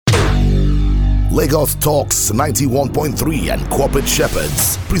Lagos Talks 91.3 and Corporate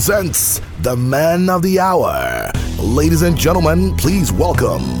Shepherds presents the Man of the Hour. Ladies and gentlemen, please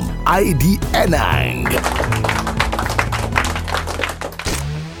welcome ID Enang.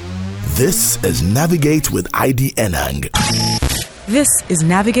 This is Navigate with ID Enang. This is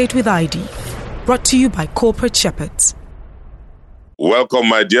Navigate with ID, brought to you by Corporate Shepherds. Welcome,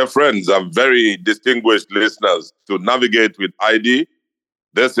 my dear friends and very distinguished listeners to Navigate with ID.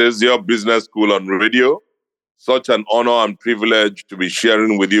 This is your business school on radio. Such an honor and privilege to be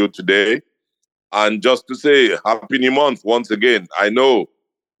sharing with you today. And just to say, Happy New Month once again. I know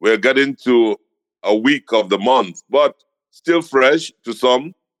we're getting to a week of the month, but still fresh to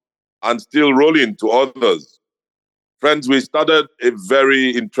some and still rolling to others. Friends, we started a very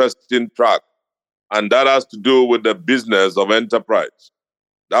interesting track, and that has to do with the business of enterprise.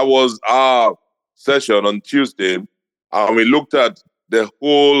 That was our session on Tuesday, and we looked at the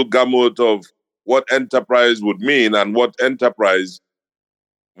whole gamut of what enterprise would mean and what enterprise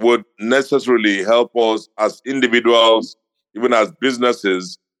would necessarily help us as individuals, even as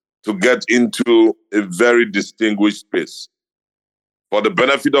businesses, to get into a very distinguished space. For the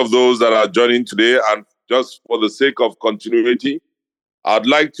benefit of those that are joining today and just for the sake of continuity, I'd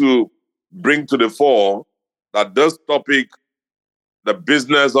like to bring to the fore that this topic, the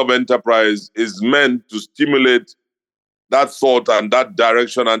business of enterprise, is meant to stimulate that thought and that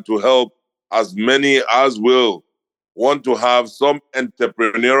direction and to help as many as will want to have some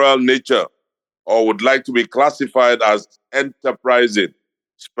entrepreneurial nature or would like to be classified as enterprising,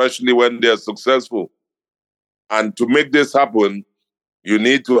 especially when they're successful. And to make this happen, you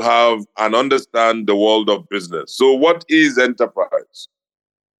need to have and understand the world of business. So what is enterprise?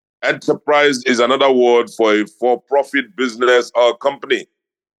 Enterprise is another word for a for-profit business or company,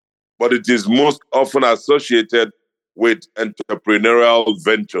 but it is most often associated with entrepreneurial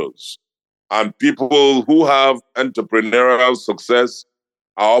ventures. And people who have entrepreneurial success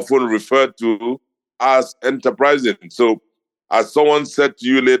are often referred to as enterprising. So as someone said to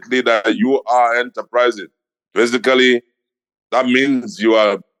you lately that you are enterprising, basically that means you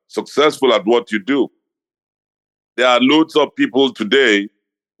are successful at what you do. There are loads of people today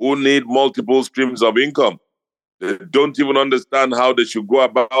who need multiple streams of income. They don't even understand how they should go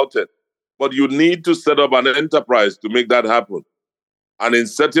about it. But you need to set up an enterprise to make that happen. And in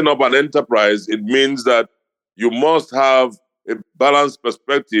setting up an enterprise, it means that you must have a balanced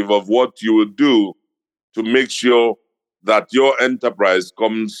perspective of what you will do to make sure that your enterprise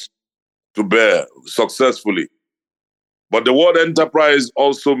comes to bear successfully. But the word enterprise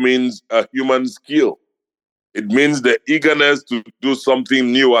also means a human skill. It means the eagerness to do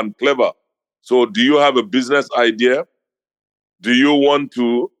something new and clever. So do you have a business idea? Do you want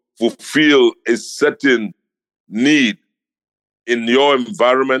to fulfill a certain need in your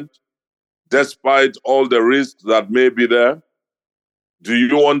environment, despite all the risks that may be there? Do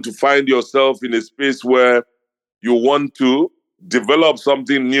you want to find yourself in a space where you want to develop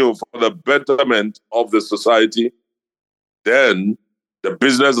something new for the betterment of the society? Then the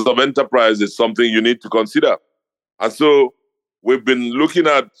business of enterprise is something you need to consider. And so we've been looking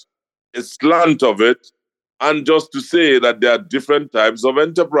at a slant of it, and just to say that there are different types of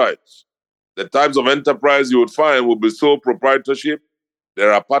enterprise. The types of enterprise you would find will be sole proprietorship,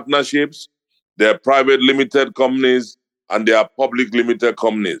 there are partnerships, there are private limited companies, and there are public limited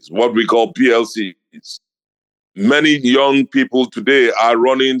companies, what we call PLCs. Many young people today are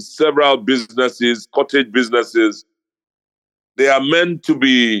running several businesses, cottage businesses. They are meant to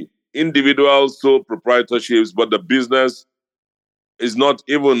be individual sole proprietorships, but the business is not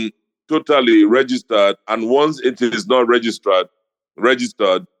even totally registered. And once it is not registered,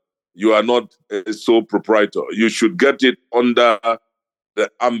 you are not a sole proprietor. You should get it under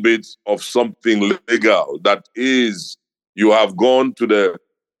the ambit of something legal. That is, you have gone to the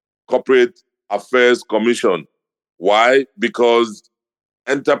Corporate Affairs Commission. Why? Because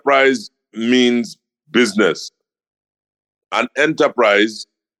enterprise means business. An enterprise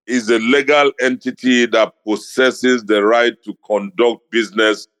is a legal entity that possesses the right to conduct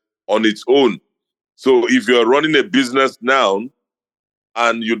business on its own. So if you're running a business now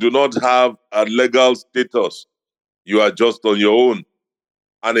and you do not have a legal status, you are just on your own.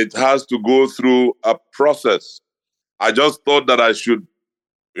 And it has to go through a process. I just thought that I should,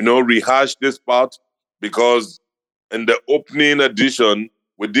 rehash this part because in the opening edition,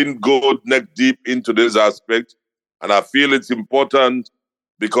 we didn't go neck deep into this aspect. And I feel it's important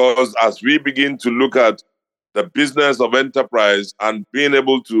because as we begin to look at the business of enterprise and being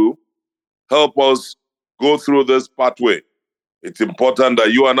able to help us go through this pathway, it's important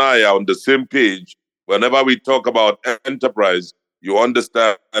that you and I are on the same page whenever we talk about enterprise you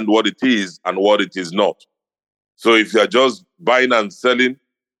understand what it is and what it is not. So if you're just buying and selling,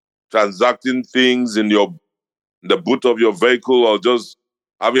 transacting things in the boot of your vehicle, or just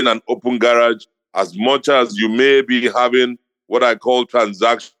having an open garage, as much as you may be having what I call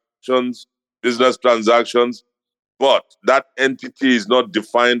transactions, business transactions, but that entity is not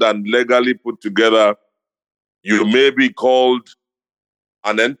defined and legally put together, you may be called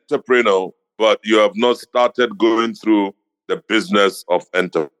an entrepreneur, but you have not started going through the business of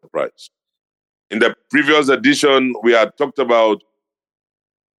enterprise. In the previous edition, we had talked about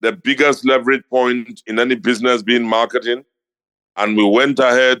the biggest leverage point in any business being marketing. And we went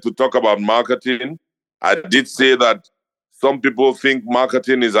ahead to talk about marketing. I did say that some people think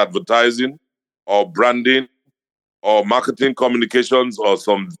marketing is advertising or branding or marketing communications or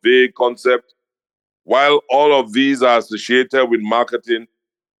some vague concept. While all of these are associated with marketing,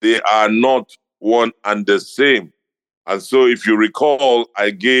 they are not one and the same. And so if you recall, I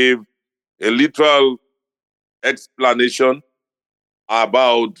gave a literal explanation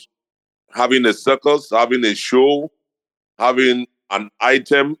about having a circus, having a show, having an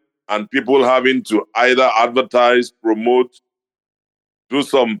item, and people having to either advertise, promote, do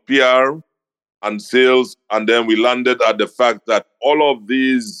some PR and sales. And then we landed at the fact that all of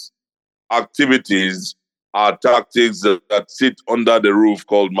these activities are tactics that sit under the roof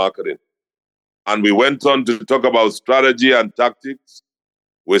called marketing. And we went on to talk about strategy and tactics.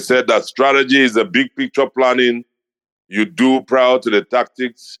 We said that strategy is a big picture planning you do prior to the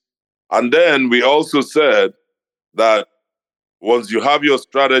tactics. And then we also said that once you have your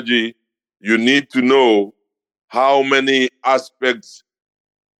strategy, you need to know how many aspects,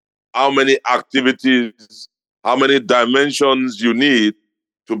 how many activities, how many dimensions you need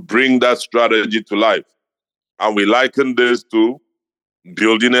to bring that strategy to life. And we liken this to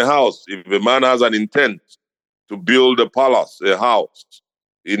building a house. If a man has an intent to build a palace, a house,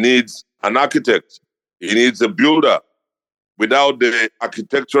 he needs an architect. He needs a builder. Without the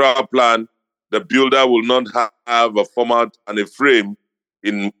architectural plan, the builder will not have a format and a frame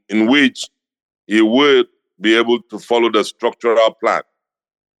in which he would be able to follow the structural plan.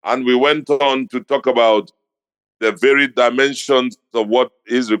 And we went on to talk about the varied dimensions of what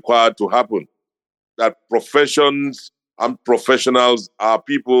is required to happen. That professions and professionals are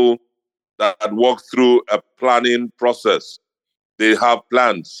people that walk through a planning process. They have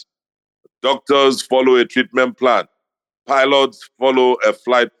plans. Doctors follow a treatment plan. Pilots follow a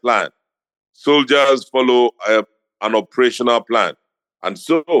flight plan. Soldiers follow an operational plan. And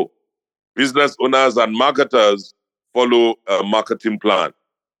so, business owners and marketers follow a marketing plan.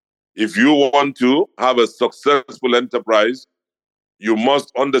 If you want to have a successful enterprise, you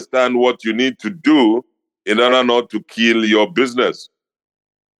must understand what you need to do in order not to kill your business.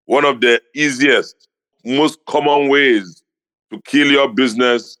 One of the easiest, most common ways to kill your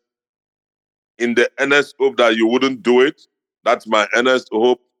business, in the earnest hope that you wouldn't do it, that's my earnest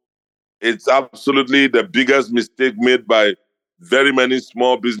hope. It's absolutely the biggest mistake made by very many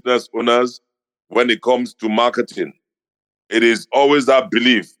small business owners when it comes to marketing. It is always that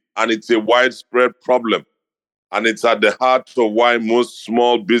belief, and it's a widespread problem. And it's at the heart of why most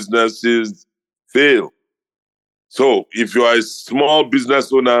small businesses fail. So if you are a small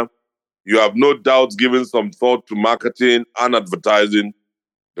business owner, you have no doubt given some thought to marketing and advertising.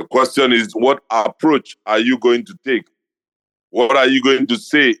 The question is, what approach are you going to take? What are you going to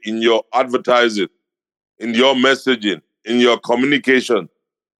say in your advertising, in your messaging, in your communication?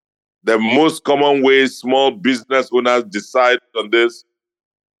 The most common way small business owners decide on this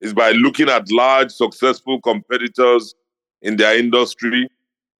is by looking at large, successful competitors in their industry,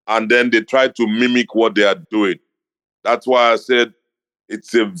 and then they try to mimic what they are doing. That's why I said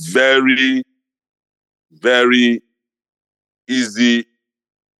it's a very, very easy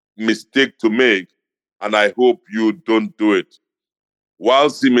mistake to make, and I hope you don't do it.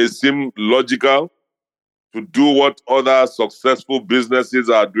 Whilst it may seem logical to do what other successful businesses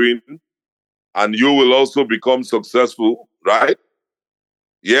are doing, and you will also become successful, right?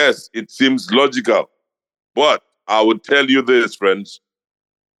 Yes, it seems logical. But I would tell you this, friends,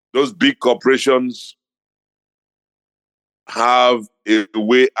 those big corporations have a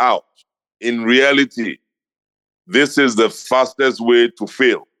way out. In reality, this is the fastest way to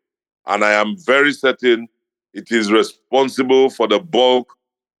fail. And I am very certain it is responsible for the bulk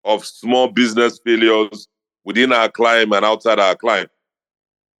of small business failures within our climb and outside our climb.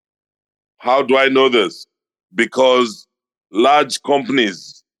 How do I know this? Because large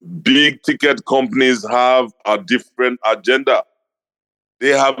companies, big ticket companies have a different agenda.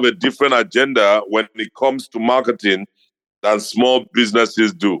 They have a different agenda when it comes to marketing than small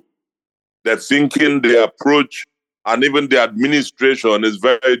businesses do. Their thinking, their approach and even the administration is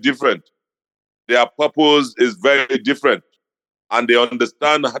very different. Their purpose is very different, and they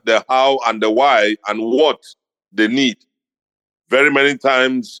understand the how and the why and what they need. Very many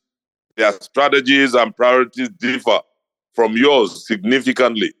times, their strategies and priorities differ from yours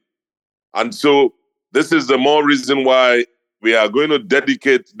significantly. And so this is the more reason why we are going to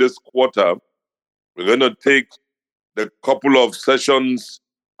dedicate this quarter. We're going to take the couple of sessions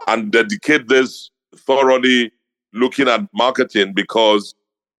and dedicate this thoroughly looking at marketing, because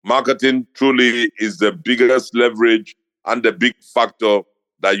marketing truly is the biggest leverage and the big factor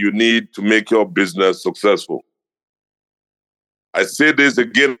that you need to make your business successful. I say this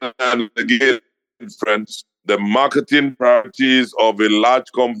again and again, friends. The marketing priorities of a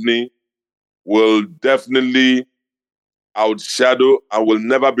large company will definitely outshadow and will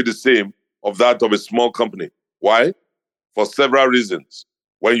never be the same of that of a small company. Why? For several reasons.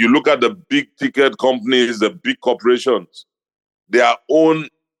 When you look at the big ticket companies, the big corporations, their own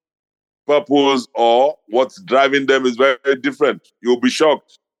purpose or what's driving them is very, very different. You'll be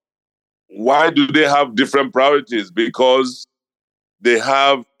shocked. Why do they have different priorities? Because they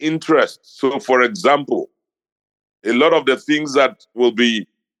have interests. So, for example, a lot of the things that will be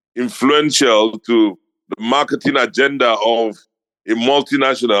influential to the marketing agenda of a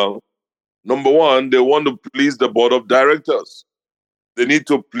multinational, number one, they want to please the board of directors. They need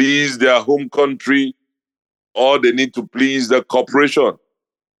to please their home country, or they need to please the corporation.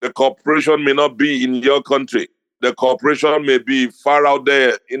 The corporation may not be in your country. The corporation may be far out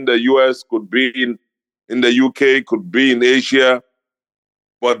there in the US, could be in the UK, could be in Asia.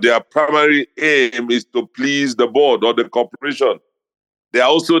 But their primary aim is to please the board or the corporation. They are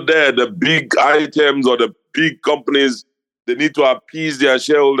also there, the big items or the big companies, they need to appease their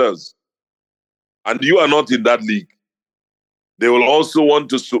shareholders. And you are not in that league. They will also want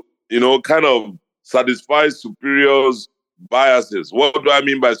to, kind of satisfy superiors' biases. What do I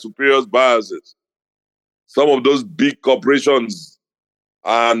mean by superiors' biases? Some of those big corporations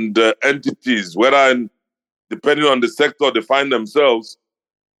and entities, depending on the sector they find themselves,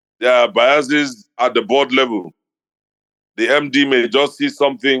 there are biases at the board level. The MD may just see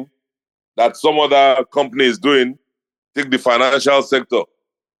something that some other company is doing. Take the financial sector.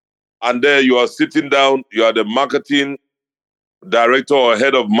 And there you are sitting down, you are the marketing director or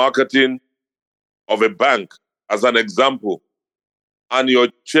head of marketing of a bank, as an example. And your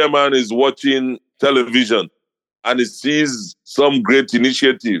chairman is watching television and he sees some great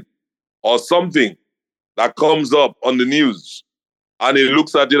initiative or something that comes up on the news. And he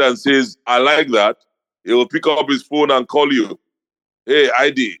looks at it and says, I like that. He will pick up his phone and call you. Hey,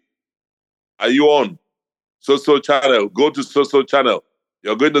 ID, are you on? So channel. Go to so channel.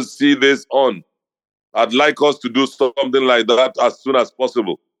 You're going to see this on. I'd like us to do something like that as soon as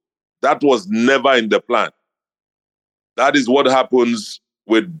possible. That was never in the plan. That is what happens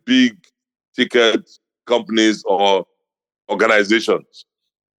with big ticket companies or organizations.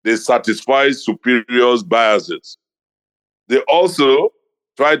 They satisfy superiors' biases. They also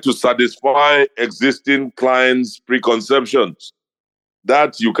try to satisfy existing clients' preconceptions.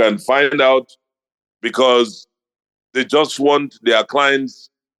 That you can find out because they just want their clients,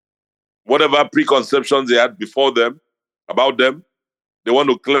 whatever preconceptions they had before them, about them, they want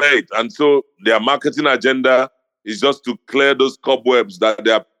to clear it. And so their marketing agenda is just to clear those cobwebs that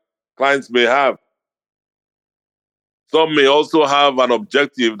their clients may have. Some may also have an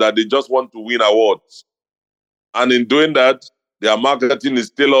objective that they just want to win awards. And in doing that, their marketing is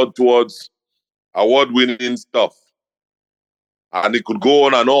tailored towards award-winning stuff. And it could go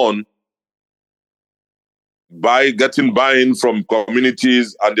on by getting buy-in from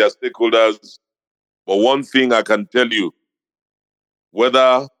communities and their stakeholders. But one thing I can tell you,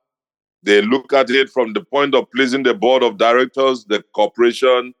 whether they look at it from the point of pleasing the board of directors, the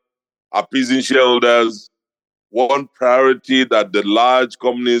corporation, appeasing shareholders, one priority that the large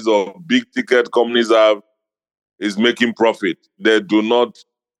companies or big ticket companies have is making profit. They do not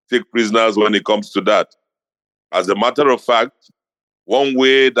take prisoners when it comes to that. As a matter of fact, one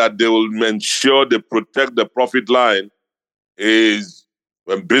way that they will ensure they protect the profit line is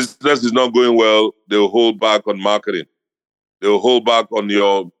when business is not going well, they will hold back on marketing. They will hold back on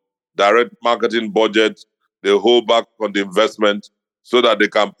your direct marketing budget. They will hold back on the investment so that they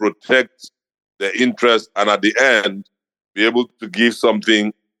can protect the interest and at the end, be able to give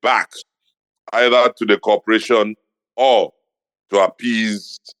something back, either to the corporation or to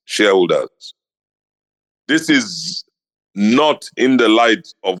appease shareholders. This is not in the light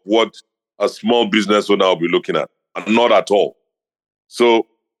of what a small business owner will be looking at, and not at all. So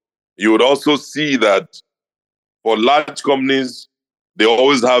you would also see that for large companies, they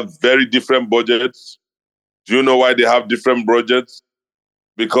always have very different budgets. Do you know why they have different budgets?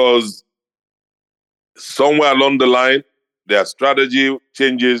 Because somewhere along the line, their strategy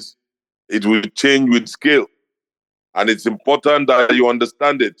changes. It will change with scale. And it's important that you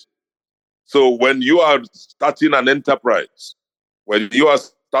understand it. So when you are starting an enterprise, when you are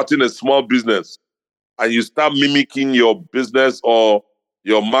starting a small business, and you start mimicking your business or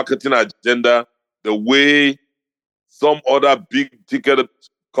your marketing agenda the way some other big ticket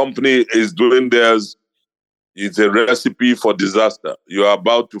company is doing theirs, it's a recipe for disaster. You are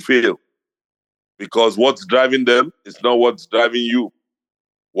about to fail because what's driving them is not what's driving you.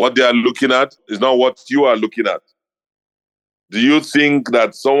 What they are looking at is not what you are looking at. Do you think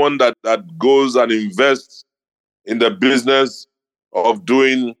that someone that goes and invests in the business of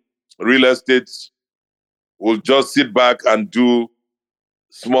doing real estate will just sit back and do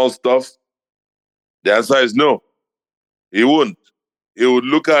small stuff? The answer is no. He won't. He would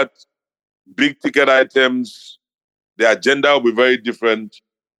look at big ticket items. The agenda will be very different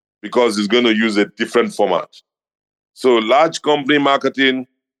because he's going to use a different format. So large company marketing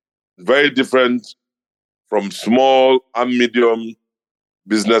is very different from small and medium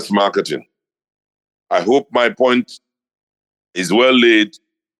business marketing. I hope my point is well laid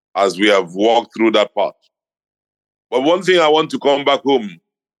as we have walked through that part. But one thing I want to come back home,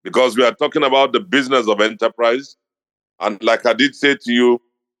 because we are talking about the business of enterprise. And like I did say to you,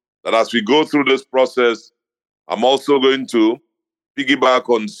 that as we go through this process, I'm also going to piggyback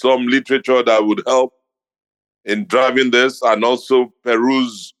on some literature that would help in driving this and also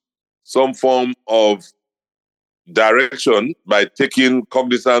peruse some form of direction by taking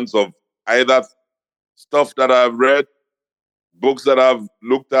cognizance of either stuff that I've read, books that I've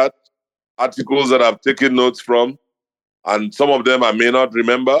looked at, articles that I've taken notes from, and some of them I may not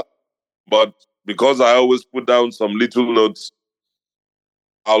remember, but because I always put down some little notes,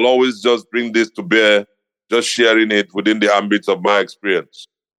 I'll always just bring this to bear, just sharing it within the ambit of my experience.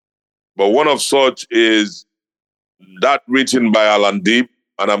 But one of such is that written by Alan Deep,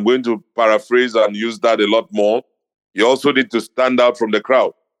 and I'm going to paraphrase and use that a lot more. You also need to stand out from the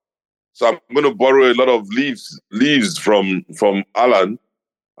crowd. So I'm going to borrow a lot of leaves from Alan,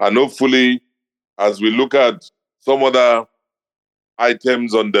 and hopefully, as we look at some other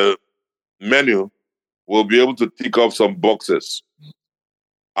items on the menu, we'll be able to tick off some boxes.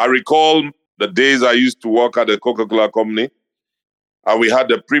 I recall the days I used to work at the Coca-Cola company, and we had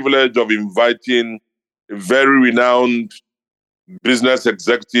the privilege of inviting a very renowned business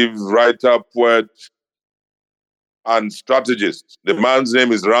executive, writer, poet, and strategist. The man's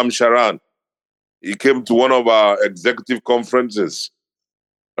name is Ram Charan. He came to one of our executive conferences.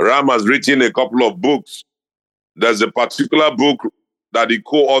 Ram has written a couple of books. There's a particular book that he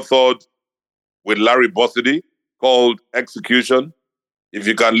co-authored with Larry Bossidy called Execution. If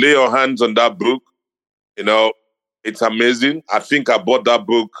you can lay your hands on that book, it's amazing. I think I bought that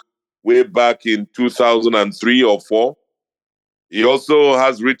book way back in 2003 or 4. He also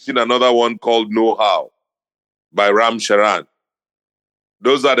has written another one called Know How by Ram Charan.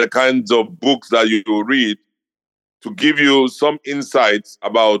 Those are the kinds of books that you read to give you some insights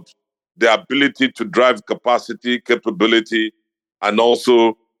about the ability to drive capacity, capability, and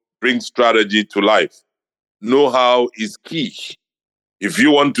also bring strategy to life. Know-how is key. If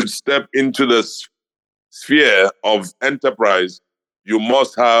you want to step into the sphere of enterprise, you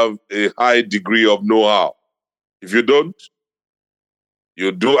must have a high degree of know-how. If you don't,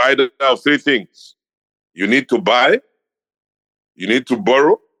 you do either of 3 things. You need to buy, you need to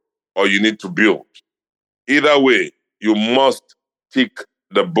borrow, or you need to build. Either way, you must tick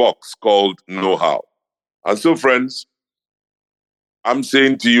the box called know-how. And so, friends, I'm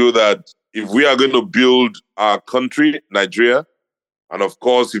saying to you that if we are going to build our country, Nigeria, and of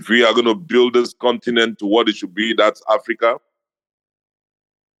course, if we are going to build this continent to what it should be, that's Africa,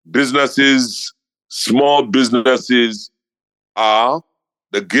 businesses, small businesses are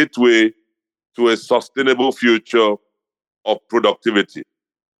the gateway to a sustainable future of productivity.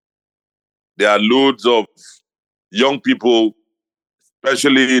 There are loads of young people,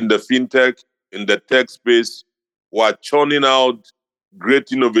 especially in the fintech, in the tech space, who are churning out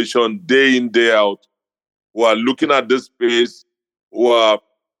great innovation day in, day out, who are looking at this space, who are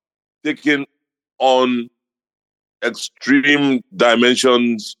taking on extreme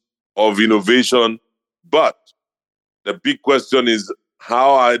dimensions of innovation. But the big question is,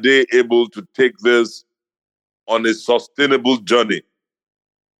 how are they able to take this on a sustainable journey?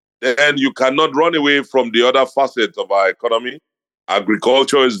 Then you cannot run away from the other facets of our economy.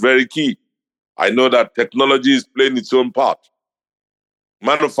 Agriculture is very key. I know that technology is playing its own part.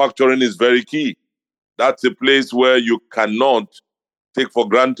 Manufacturing is very key. That's a place where you cannot take for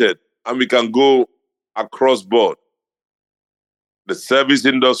granted. And we can go across board. The service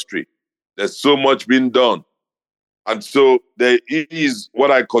industry, there's so much being done. And so there is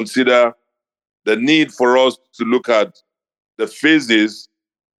what I consider the need for us to look at the phases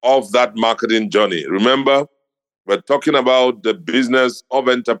of that marketing journey. Remember, we're talking about the business of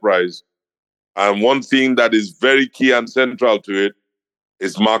enterprise. And one thing that is very key and central to it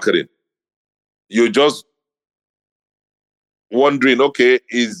is marketing. You're just wondering, okay,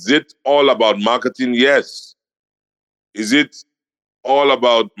 is it all about marketing? Yes. Is it all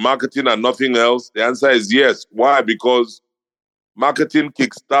about marketing and nothing else? The answer is yes. Why? Because marketing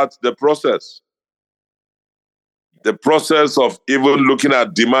kickstarts the process. The process of even looking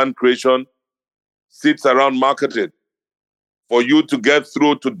at demand creation sits around marketing. For you to get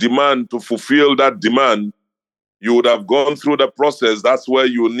through to demand, to fulfill that demand, you would have gone through the process. That's where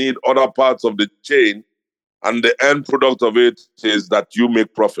you need other parts of the chain. And the end product of it is that you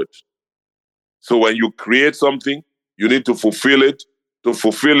make profit. So when you create something, you need to fulfill it. To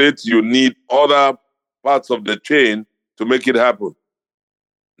fulfill it, you need other parts of the chain to make it happen.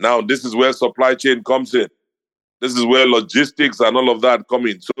 Now, this is where supply chain comes in. This is where logistics and all of that come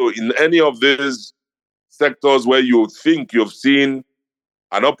in. So in any of these sectors where you think you've seen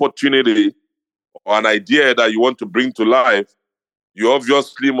an opportunity or an idea that you want to bring to life, you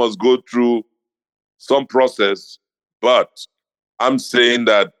obviously must go through some process. But I'm saying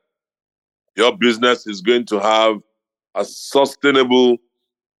that your business is going to have a sustainable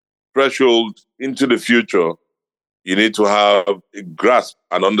threshold into the future. You need to have a grasp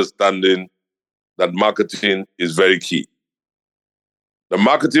and understanding that marketing is very key. The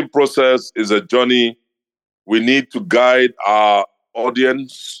marketing process is a journey we need to guide our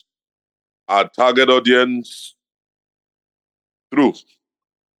audience, our target audience through.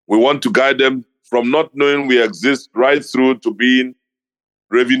 We want to guide them from not knowing we exist right through to being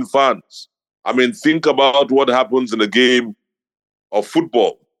raving fans. I mean, think about what happens in a game of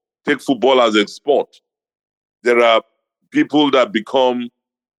football. Take football as a sport. There are people that become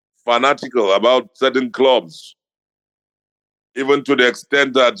fanatical about certain clubs, even to the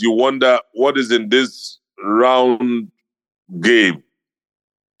extent that you wonder what is in this round game.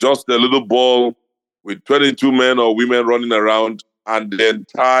 Just a little ball with 22 men or women running around and the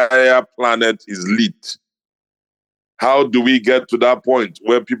entire planet is lit. How do we get to that point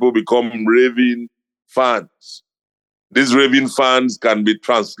where people become raving fans? These raving fans can be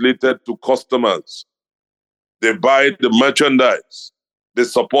translated to customers. They buy the merchandise. They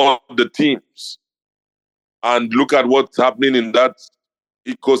support the teams. And look at what's happening in that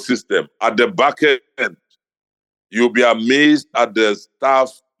ecosystem. At the back end, you'll be amazed at the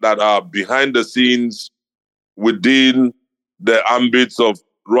staff that are behind the scenes within the ambits of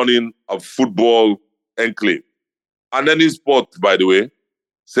running a football enclave. And any sport, by the way.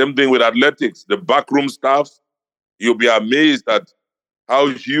 Same thing with athletics. The backroom staff, you'll be amazed at how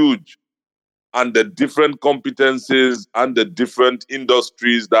huge and the different competencies and the different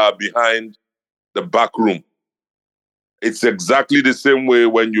industries that are behind the back room. It's exactly the same way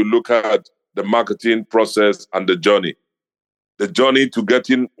when you look at the marketing process and the journey. The journey to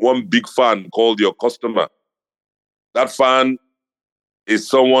getting one big fan called your customer. That fan is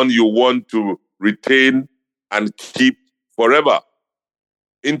someone you want to retain and keep forever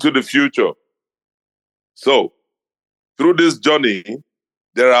into the future. So, through this journey,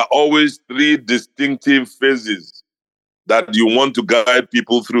 there are always 3 distinctive phases that you want to guide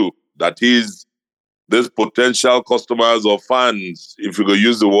people through. That is, these potential customers or fans, if you could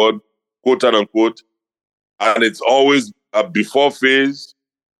use the word, quote and unquote. And it's always a before phase,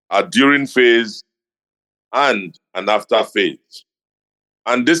 a during phase, and an after phase.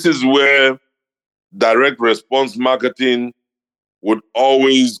 And this is where direct response marketing would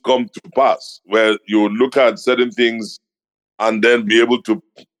always come to pass, where you would look at certain things and then be able to,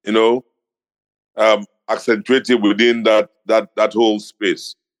 accentuate it within that whole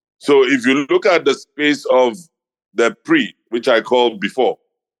space. So if you look at the space of the pre, which I call before,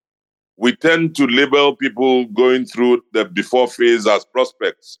 we tend to label people going through the before phase as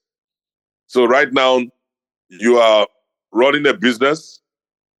prospects. So right now, you are running a business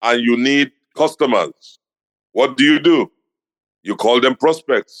and you need customers. What do? You call them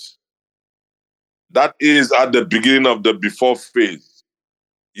prospects. That is at the beginning of the before phase.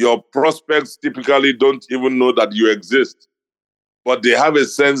 Your prospects typically don't even know that you exist, but they have a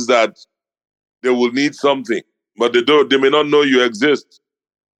sense that they will need something, but they may not know you exist.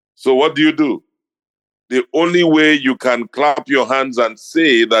 So what do? The only way you can clap your hands and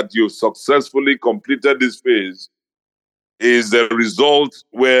say that you've successfully completed this phase is the result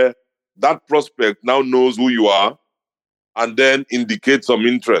where that prospect now knows who you are and then indicates some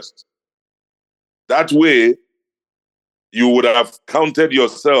interest. That way, you would have counted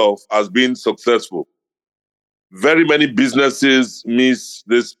yourself as being successful. Very many businesses miss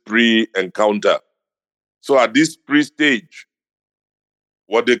this pre-encounter. So at this pre-stage,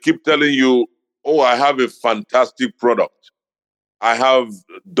 what they keep telling you, oh, I have a fantastic product. I have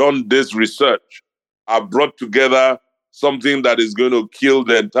done this research. I've brought together something that is going to kill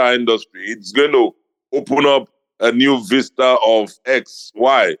the entire industry. It's going to open up a new vista of X,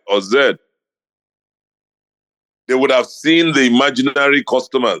 Y, or Z. They would have seen the imaginary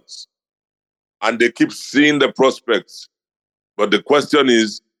customers and they keep seeing the prospects. But the question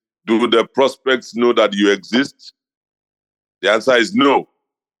is, do the prospects know that you exist? The answer is no.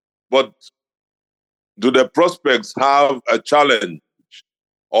 But do the prospects have a challenge,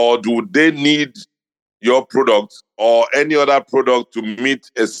 or do they need your product or any other product to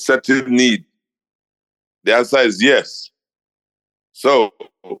meet a certain need? The answer is yes. So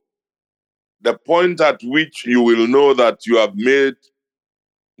the point at which you will know that you have made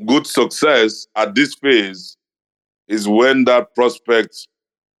good success at this phase is when that prospect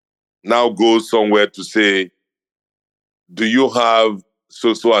now goes somewhere to say, do you have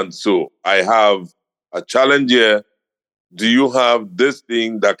so and so? I have a challenge here. Do you have this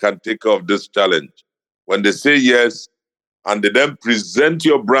thing that can take off this challenge? When they say yes, and they then present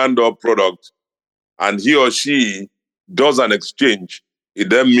your brand or product, and he or she does an exchange, it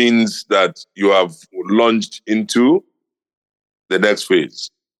then means that you have launched into the next phase.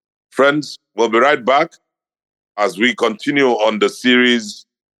 Friends, we'll be right back as we continue on the series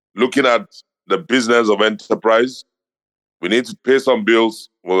looking at the business of enterprise. We need to pay some bills.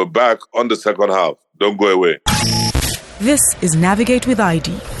 We'll be back on the second half. Don't go away. This is Navigate with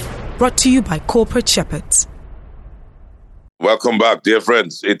ID, brought to you by Corporate Shepherds. Welcome back, dear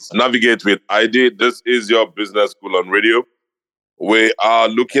friends. It's Navigate with ID. This is your business school on radio. We are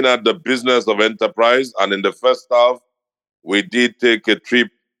looking at the business of enterprise, and in the first half, we did take a trip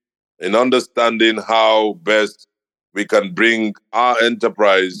in understanding how best we can bring our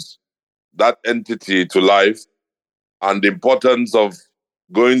enterprise, that entity, to life, and the importance of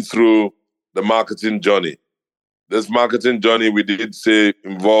going through the marketing journey. This marketing journey, we did say,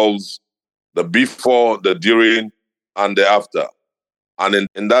 involves the before, the during, and the after. And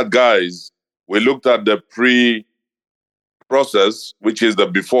in that, guys, we looked at the pre-process, which is the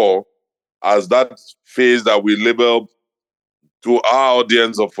before, as that phase that we labeled to our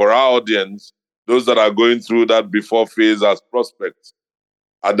audience or for our audience, those that are going through that before phase as prospects.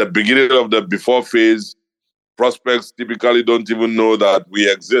 At the beginning of the before phase, prospects typically don't even know that we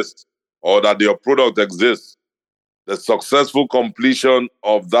exist or that your product exists. The successful completion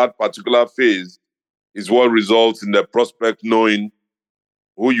of that particular phase is what results in the prospect knowing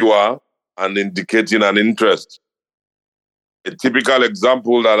who you are and indicating an interest. A typical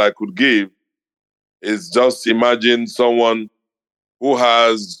example that I could give is just imagine someone who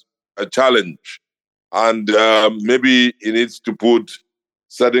has a challenge and maybe he needs to put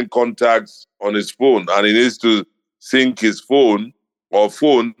certain contacts on his phone and he needs to sync his phone or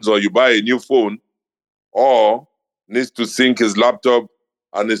phones, or you buy a new phone, or needs to sync his laptop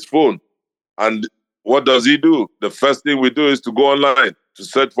and his phone. And what does he do? The first thing we do is to go online to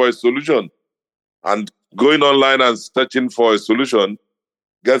search for a solution. And going online and searching for a solution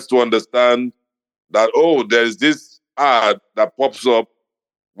gets to understand that, oh, there's this ad that pops up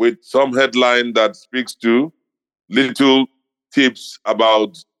with some headline that speaks to little tips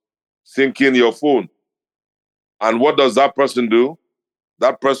about syncing your phone. And what does that person do?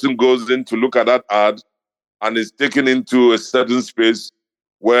 That person goes in to look at that ad and is taken into a certain space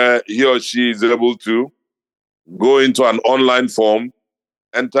where he or she is able to go into an online form,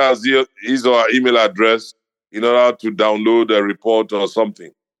 enters his or her email address in order to download a report or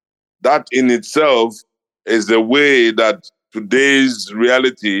something. That in itself is the way that today's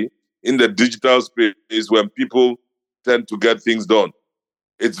reality in the digital space is when people tend to get things done.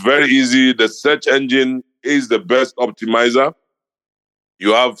 It's very easy. The search engine is the best optimizer.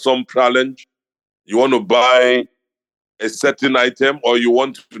 You have some challenge. You want to buy a certain item, or you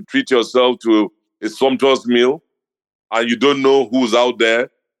want to treat yourself to a sumptuous meal and you don't know who's out there.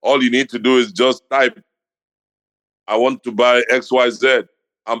 All you need to do is just type, I want to buy XYZ,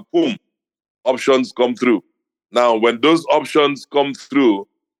 and boom, options come through. Now, when those options come through,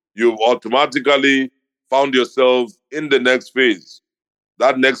 you've automatically found yourself in the next phase.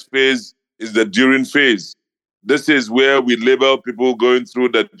 That next phase is the during phase. This is where we label people going through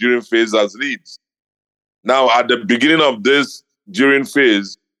the during phase as leads. Now, at the beginning of this during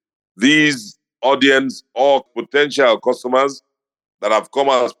phase, these audience or potential customers that have come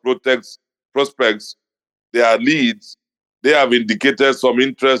as prospects, they are leads. They have indicated some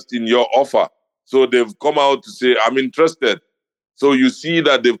interest in your offer. So they've come out to say, I'm interested. So you see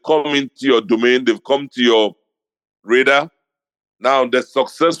that they've come into your domain, they've come to your radar. Now, the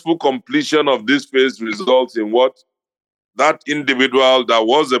successful completion of this phase results in what? That individual that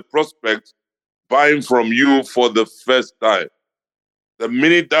was a prospect buying from you for the first time. The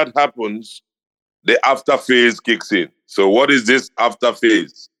minute that happens, the after phase kicks in. So what is this after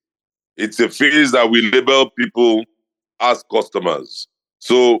phase? It's a phase that we label people as customers.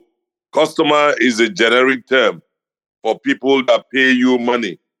 So customer is a generic term for people that pay you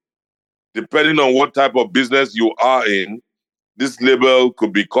money. Depending on what type of business you are in, this label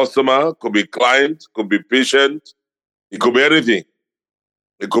could be customer, could be client, could be patient, it could be anything.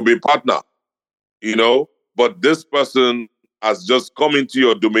 It could be partner, but this person has just come into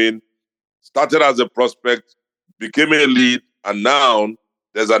your domain, started as a prospect, became a lead, and now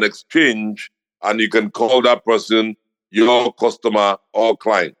there's an exchange, and you can call that person your customer or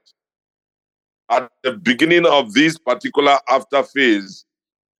client. At the beginning of this particular after phase,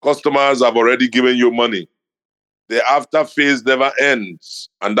 customers have already given you money. The after phase never ends,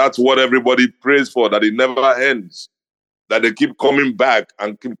 and that's what everybody prays for, that it never ends, that they keep coming back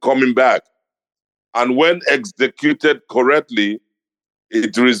and keep coming back. And when executed correctly,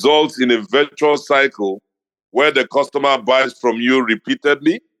 it results in a virtuous cycle where the customer buys from you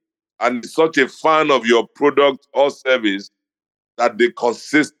repeatedly and is such a fan of your product or service that they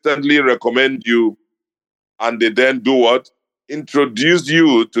consistently recommend you, and they then do what? Introduce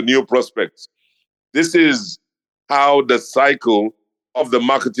you to new prospects. This is how the cycle of the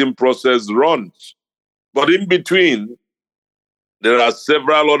marketing process runs. But in between, there are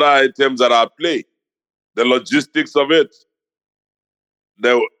several other items that are at play. The logistics of it,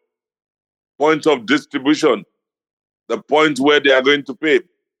 the point of distribution, the point where they are going to pay,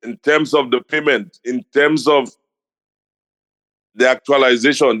 in terms of the payment, in terms of the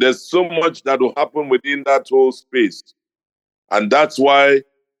actualization. There's so much that will happen within that whole space. And that's why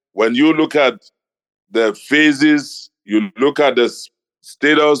when you look at the phases, you look at the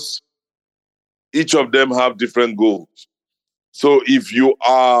status, each of them have different goals. So if you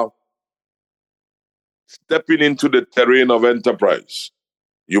are stepping into the terrain of enterprise,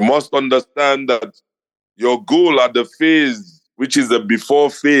 you must understand that your goal at the phase, which is the before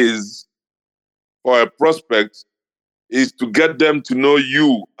phase for a prospect, is to get them to know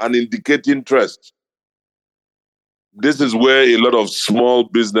you and indicate interest. This is where a lot of small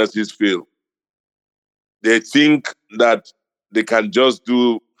businesses fail. They think that they can just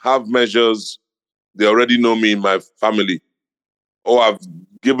do half measures. They already know me in my family. Or I've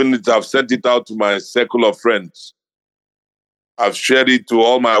sent it out to my circle of friends. I've shared it to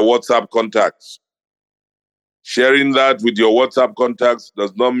all my WhatsApp contacts. Sharing that with your WhatsApp contacts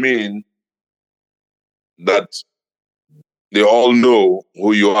does not mean that they all know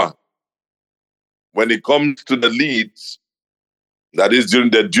who you are. When it comes to the leads, that is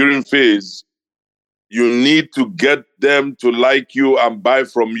during phase, you need to get them to like you and buy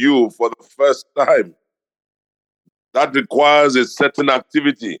from you for the first time. That requires a certain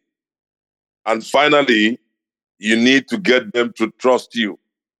activity. And finally, you need to get them to trust you.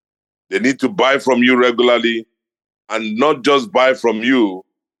 They need to buy from you regularly, and not just buy from you.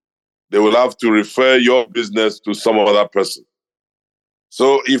 They will have to refer your business to some other person.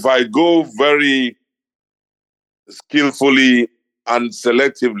 So if I go very skillfully and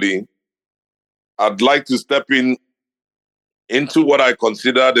selectively, I'd like to step into what I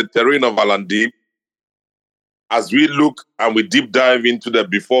consider the terrain of L&D as we look and we deep dive into the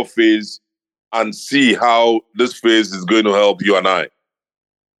before phase and see how this phase is going to help you and I.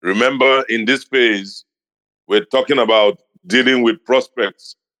 Remember, in this phase, we're talking about dealing with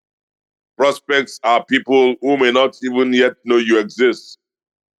prospects. Prospects are people who may not even yet know you exist.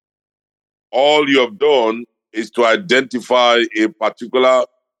 All you have done is to identify a particular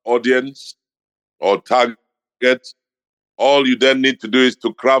audience or target. All you then need to do is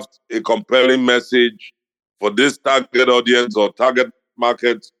to craft a compelling message for this target audience or target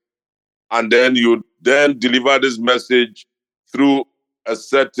market, and then you then deliver this message through a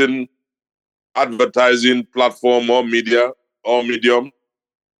certain advertising platform or media or medium.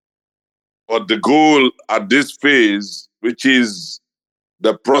 But the goal at this phase, which is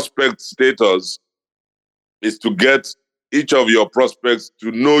the prospect status, is to get each of your prospects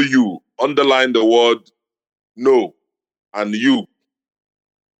to know you. Underline the word know and you.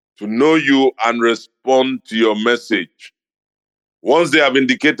 To know you and respond to your message. Once they have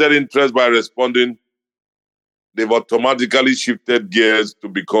indicated interest by responding, they've automatically shifted gears to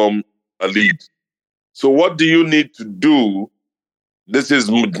become a lead. So what do you need to do? This is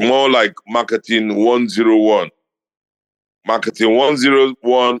more like Marketing 101. Marketing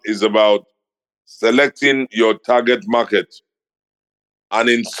 101 is about selecting your target market. And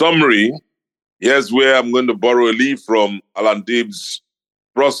in summary, here's where I'm going to borrow a leaf from Alan Dibb's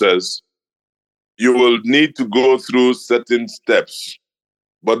process. You will need to go through certain steps,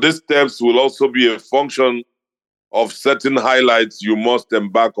 but these steps will also be a function of certain highlights you must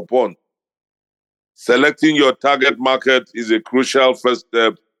embark upon. Selecting your target market is a crucial first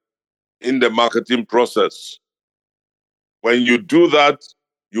step in the marketing process. When you do that,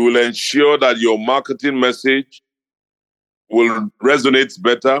 you will ensure that your marketing message will resonate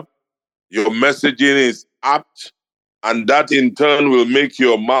better, your messaging is apt, and that in turn will make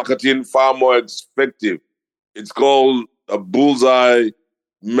your marketing far more effective. It's called a bullseye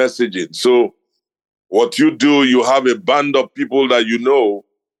messaging. So what you do, you have a band of people that you know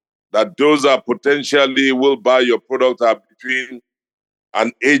that those are potentially will buy your product are between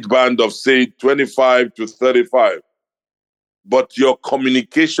an age band of, say, 25 to 35. But your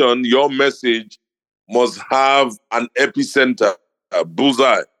communication, your message must have an epicenter, a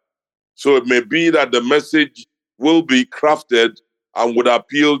bullseye. So it may be that the message will be crafted and would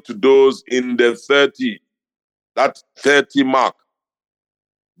appeal to those in the 30 mark.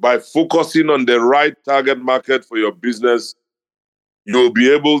 By focusing on the right target market for your business, you'll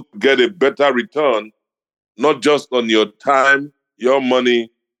be able to get a better return, not just on your time, your money,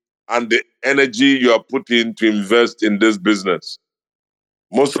 and the energy you are putting to invest in this business.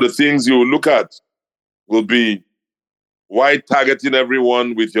 Most of the things you will look at will be why targeting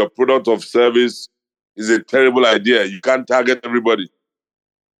everyone with your product or service is a terrible idea. You can't target everybody.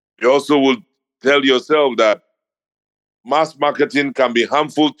 You also will tell yourself that mass marketing can be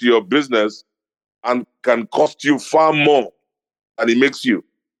harmful to your business and can cost you far more than it makes you.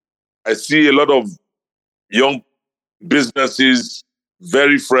 I see a lot of young businesses,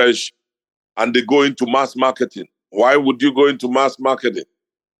 very fresh, and they go into mass marketing. Why would you go into mass marketing?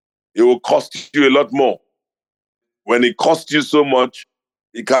 It will cost you a lot more. When it costs you so much,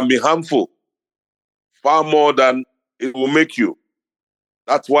 it can be harmful, far more than it will make you.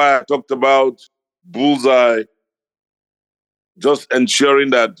 That's why I talked about bullseye, just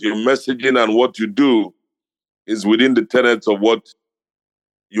ensuring that your messaging and what you do is within the tenets of what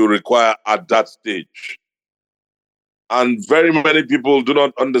you require at that stage. And very many people do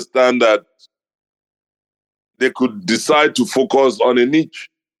not understand that they could decide to focus on a niche.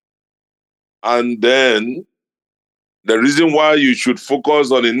 And then the reason why you should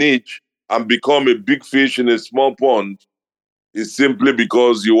focus on a niche and become a big fish in a small pond is simply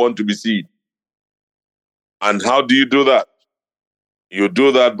because you want to be seen. And how do you do that? You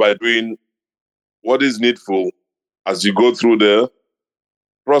do that by doing what is needful as you go through the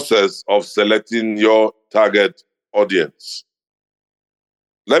process of selecting your target audience.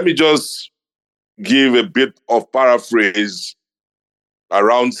 Let me just give a bit of paraphrase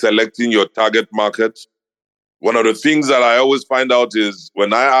around selecting your target market. One of the things that I always find out is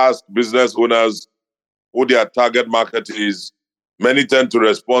when I ask business owners who their target market is, many tend to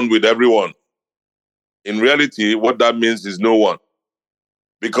respond with everyone. In reality, what that means is no one.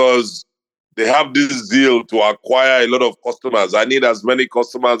 Because they have this zeal to acquire a lot of customers. I need as many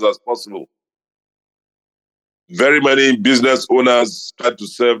customers as possible. Very many business owners try to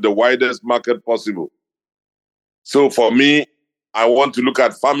serve the widest market possible. So for me, I want to look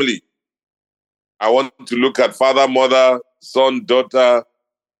at family. I want to look at father, mother, son, daughter,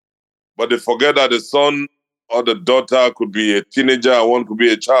 but they forget that the son or the daughter could be a teenager and one could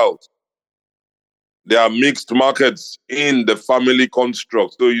be a child. There are mixed markets in the family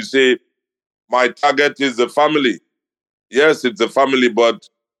construct. So you say, my target is the family. Yes, it's a family, but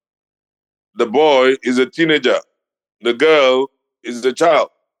the boy is a teenager. The girl is a child.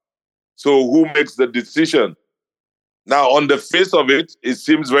 So who makes the decision? Now, on the face of it, it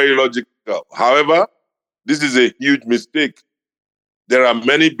seems very logical. However, this is a huge mistake. There are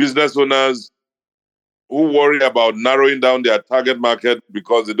many business owners who worry about narrowing down their target market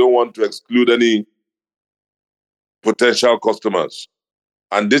because they don't want to exclude any potential customers.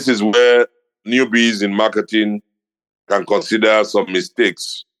 And this is where newbies in marketing can consider some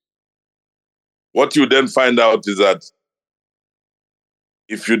mistakes. What you then find out is that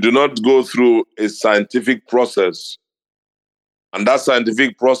if you do not go through a scientific process, and that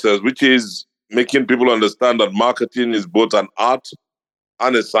scientific process, which is making people understand that marketing is both an art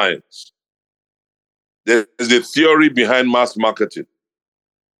and a science. There is a theory behind mass marketing.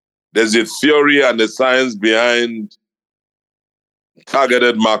 There's a theory and a science behind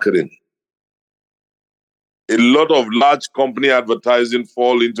targeted marketing. A lot of large company advertising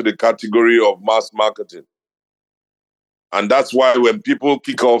fall into the category of mass marketing. And that's why when people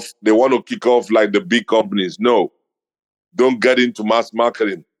kick off, they want to kick off like the big companies. No, don't get into mass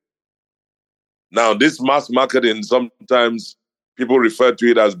marketing. Now, this mass marketing, sometimes people refer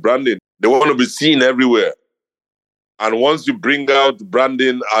to it as branding. They want to be seen everywhere. And once you bring out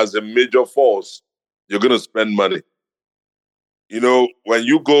branding as a major force, you're going to spend money. You know, when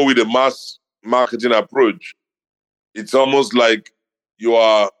you go with a mass marketing approach, it's almost like you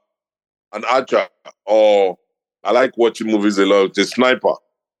are an archer, or I like watching movies a lot, a sniper.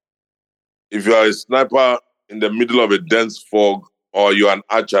 If you are a sniper in the middle of a dense fog, or you're an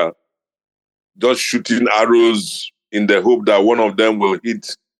archer, just shooting arrows in the hope that one of them will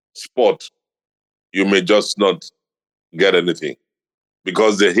hit spot, you may just not get anything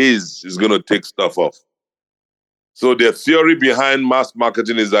because the haze is going to take stuff off. So the theory behind mass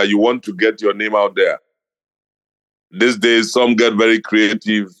marketing is that you want to get your name out there. These days, some get very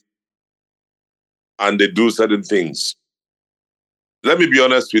creative and they do certain things. Let me be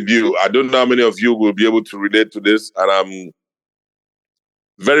honest with you. I don't know how many of you will be able to relate to this. And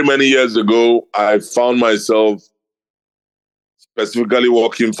very many years ago, I found myself specifically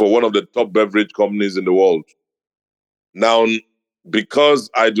working for one of the top beverage companies in the world. Now, because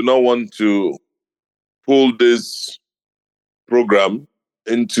I do not want to pull this program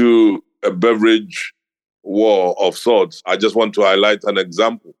into a beverage war of sorts, I just want to highlight an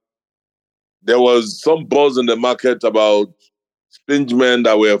example. There was some buzz in the market about strange men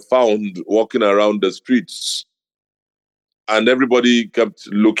that were found walking around the streets. And everybody kept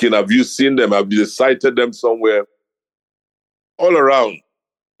looking. Have you seen them? Have you sighted them somewhere? All around,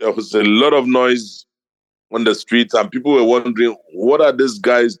 there was a lot of noise on the streets, and people were wondering, what are these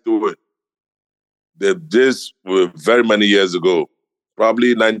guys doing? This were very many years ago,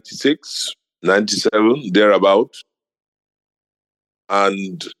 probably 96, 97, thereabout.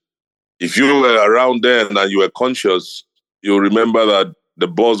 And if you were around then and you were conscious, you'll remember that the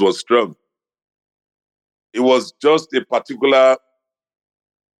buzz was strong. It was just a particular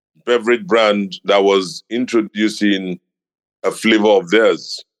beverage brand that was introducing a flavor of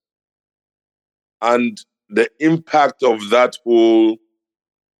theirs. And the impact of that whole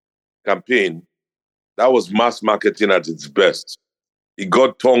campaign, that was mass marketing at its best. It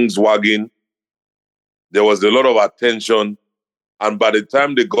got tongues wagging. There was a lot of attention. And by the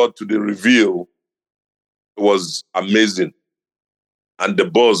time they got to the reveal, it was amazing. And the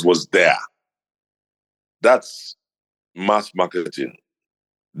buzz was there. That's mass marketing.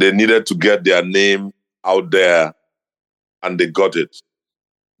 They needed to get their name out there, and they got it.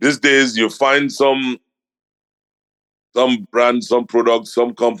 These days, you find some brands, some products,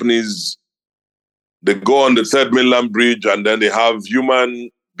 some companies, they go on the Third Mainland Bridge and then they have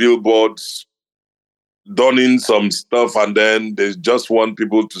human billboards done in some stuff, and then they just want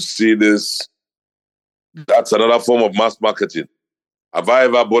people to see this. That's another form of mass marketing. Have I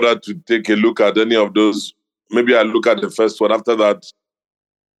ever bothered to take a look at any of those? Maybe I look at the first one. After that,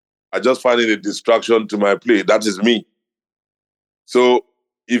 I just find it a distraction to my play. That is me. So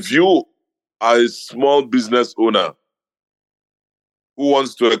if you are a small business owner who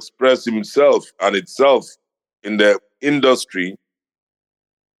wants to express himself and itself in the industry,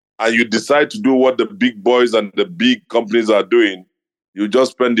 and you decide to do what the big boys and the big companies are doing, you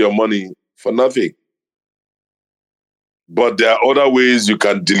just spend your money for nothing. But there are other ways you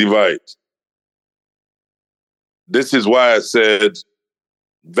can deliver it. This is why I said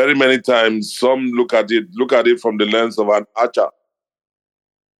very many times some look at it from the lens of an archer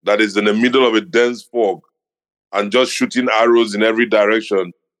that is in the middle of a dense fog and just shooting arrows in every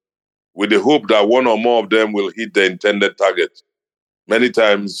direction with the hope that one or more of them will hit the intended target. Many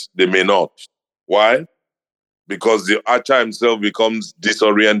times they may not. Why? Because the archer himself becomes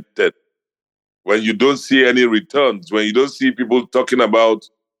disoriented. When you don't see any returns, when you don't see people talking about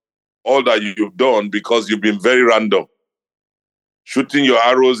all that you've done because you've been very random, shooting your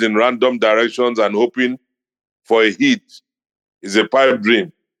arrows in random directions and hoping for a hit is a pipe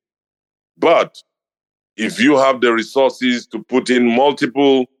dream. But if you have the resources to put in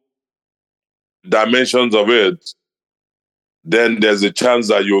multiple dimensions of it, then there's a chance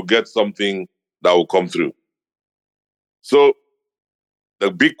that you'll get something that will come through. So the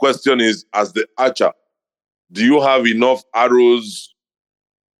big question is, as the archer, do you have enough arrows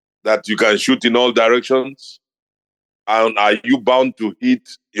that you can shoot in all directions? And are you bound to hit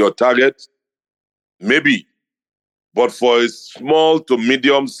your target? Maybe. But for a small to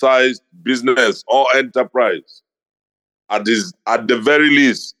medium-sized business or enterprise, at the very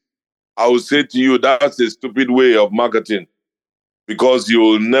least, I would say to you, that's a stupid way of marketing because you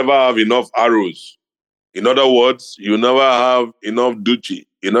will never have enough arrows. In other words, you'll never have enough Gucci.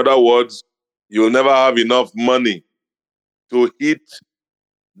 In other words, you'll never have enough money to hit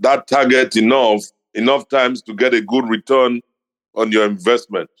that target enough times to get a good return on your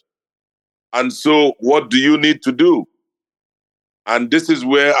investment. And so what do you need to do? And this is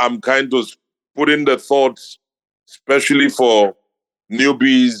where I'm kind of putting the thoughts, especially for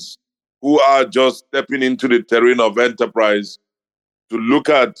newbies who are just stepping into the terrain of enterprise, to look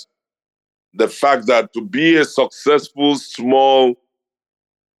at the fact that to be a successful small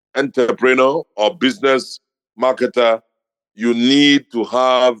entrepreneur or business marketer, you need to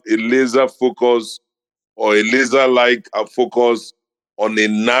have a laser focus or a laser-like focus on a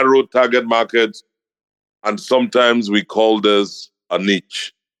narrow target market. And sometimes we call this a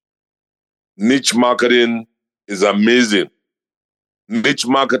niche. Niche marketing is amazing. Niche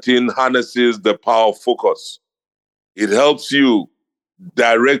marketing harnesses the power of focus. It helps you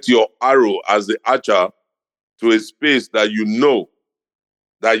direct your arrow as the archer to a space that you know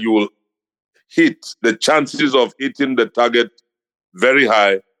that you will hit. The chances of hitting the target very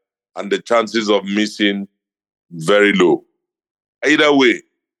high and the chances of missing very low. Either way,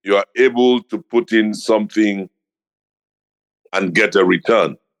 you are able to put in something and get a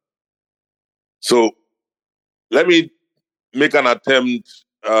return. So let me make an attempt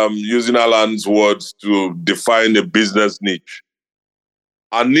using Alan's words to define a business niche.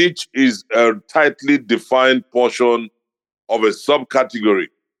 A niche is a tightly defined portion of a subcategory.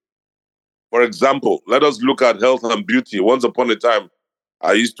 For example, let us look at health and beauty. Once upon a time,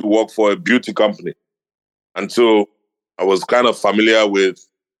 I used to work for a beauty company. And so I was kind of familiar with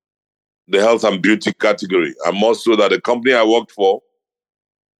the health and beauty category. And more so that the company I worked for,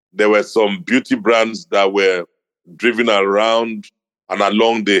 there were some beauty brands that were driven around and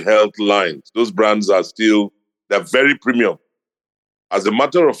along the health lines. Those brands are still, they're very premium. As a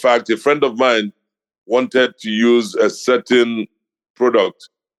matter of fact, a friend of mine wanted to use a certain product.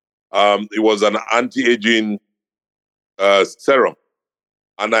 It was an anti-aging serum.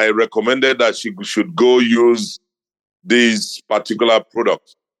 And I recommended that she should go use this particular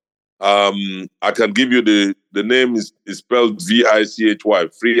product. I can give you the name is spelled VICHY,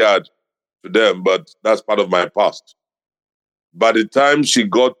 free ad to them, but that's part of my past. By the time she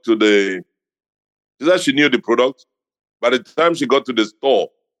got to she said she knew the product. By the time she got to the store,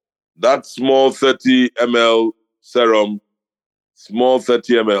 that small 30 ml serum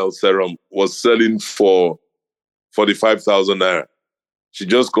was selling for 45,000 naira. She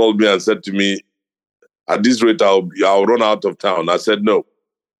just called me and said to me, at this rate, I'll run out of town. I said, no.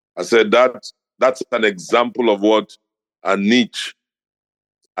 I said, that's an example of what a niche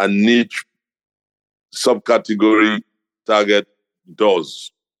subcategory target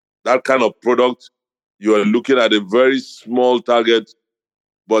does. That kind of product, you are looking at a very small target,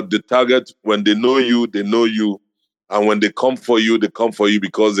 but the target, when they know you, they know you. And when they come for you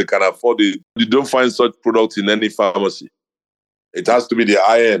because they can afford it. You don't find such products in any pharmacy. It has to be the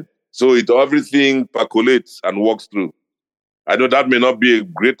high end. So everything percolates and works through. I know that may not be a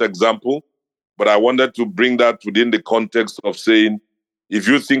great example, but I wanted to bring that within the context of saying, if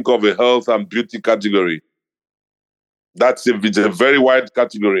you think of a health and beauty category, it's a very wide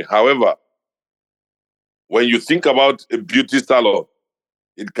category. However, when you think about a beauty salon,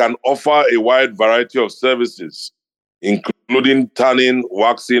 it can offer a wide variety of services, including tanning,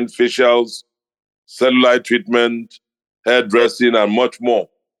 waxing, facials, cellulite treatment, hairdressing, and much more.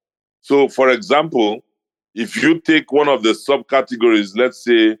 So, for example, if you take one of the subcategories, let's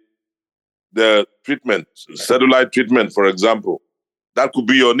say the treatment, cellulite treatment, for example, that could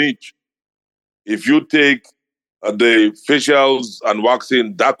be your niche. If you take the facials and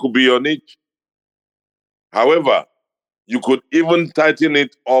waxing, that could be your niche. However, you could even tighten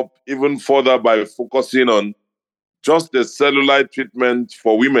it up even further by focusing on just the cellulite treatment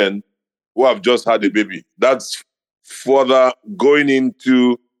for women who have just had a baby. That's further going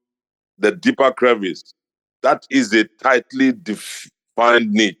into the deeper crevice. That is a tightly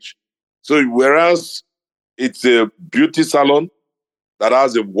defined niche. So whereas it's a beauty salon that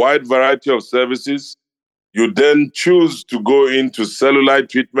has a wide variety of services, you then choose to go into cellulite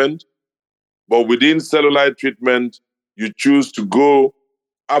treatment. But within cellulite treatment, you choose to go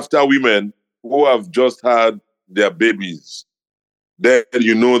after women who have just had their babies. Then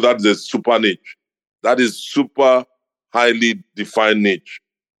you know that's a super niche. That is super highly defined niche.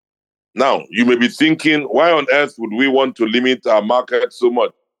 Now, you may be thinking, why on earth would we want to limit our market so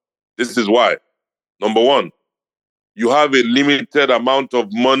much? This is why. Number one, you have a limited amount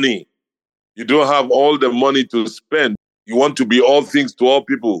of money. You don't have all the money to spend. You want to be all things to all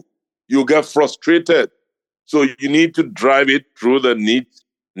people. You get frustrated. So you need to drive it through the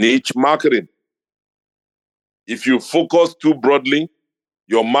niche marketing. If you focus too broadly,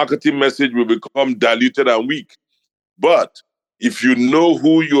 your marketing message will become diluted and weak. But if you know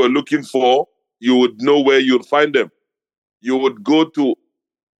who you are looking for, you would know where you'll find them. You would go to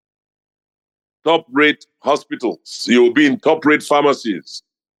top-rate hospitals. You will be in top-rate pharmacies.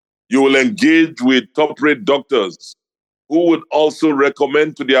 You will engage with top-rate doctors who would also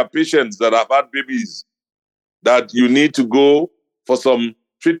recommend to their patients that have had babies that you need to go for some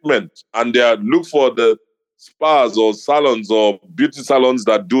treatment, and they look for the spas or salons or beauty salons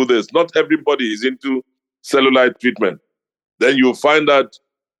that do this. Not everybody is into cellulite treatment. Then you'll find that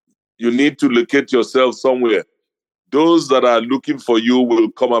you need to locate yourself somewhere. Those that are looking for you will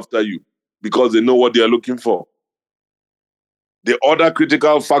come after you because they know what they are looking for. The other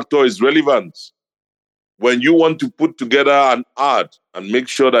critical factor is relevance. When you want to put together an ad and make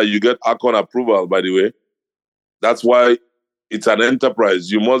sure that you get ACON approval, by the way, that's why it's an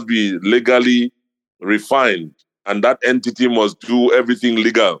enterprise. You must be legally refined, and that entity must do everything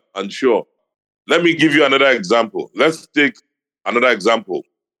legal and sure. Let me give you another example. Let's take another example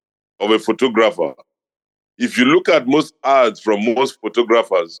of a photographer. If you look at most ads from most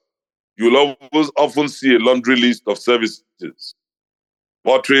photographers, you'll often see a laundry list of services.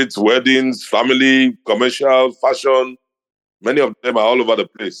 Portraits, weddings, family, commercial, fashion. Many of them are all over the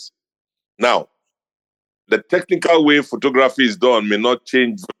place. Now, the technical way photography is done may not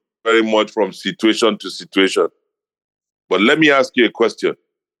change very much from situation to situation. But let me ask you a question.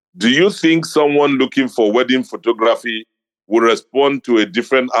 Do you think someone looking for wedding photography will respond to a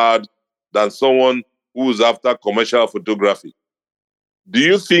different ad than someone who's after commercial photography? Do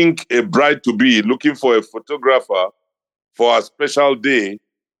you think a bride-to-be looking for a photographer for a special day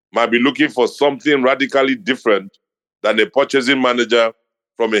might be looking for something radically different than a purchasing manager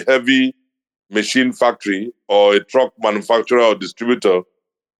from a heavy machine factory or a truck manufacturer or distributor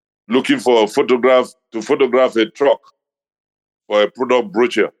looking for a photograph to photograph a truck for a product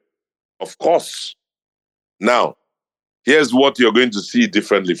brochure? Of course. Now, here's what you're going to see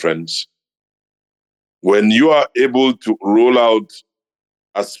differently, friends. When you are able to roll out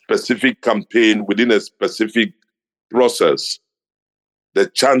a specific campaign within a specific process, the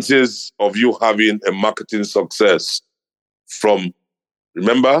chances of you having a marketing success from,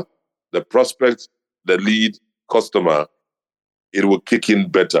 remember, the prospect, the lead, customer, it will kick in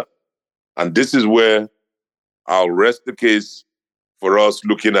better. And this is where I'll rest the case for us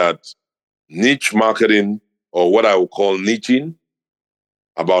looking at niche marketing, or what I would call niching,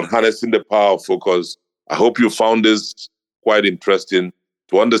 about harnessing the power of focus. I hope you found this quite interesting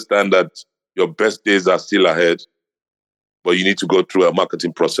to understand that your best days are still ahead, but you need to go through a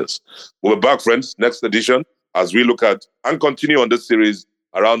marketing process. We'll be back, friends, next edition, as we look at and continue on this series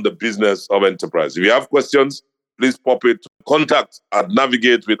around the business of enterprise. If you have questions, please pop it to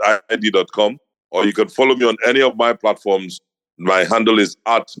contact@navigatewithid.com, or you can follow me on any of my platforms. My handle is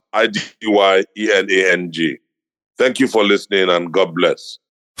 @IDYENANG. Thank you for listening, and God bless.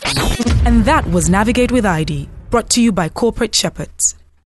 And that was Navigate with ID, brought to you by Corporate Shepherds.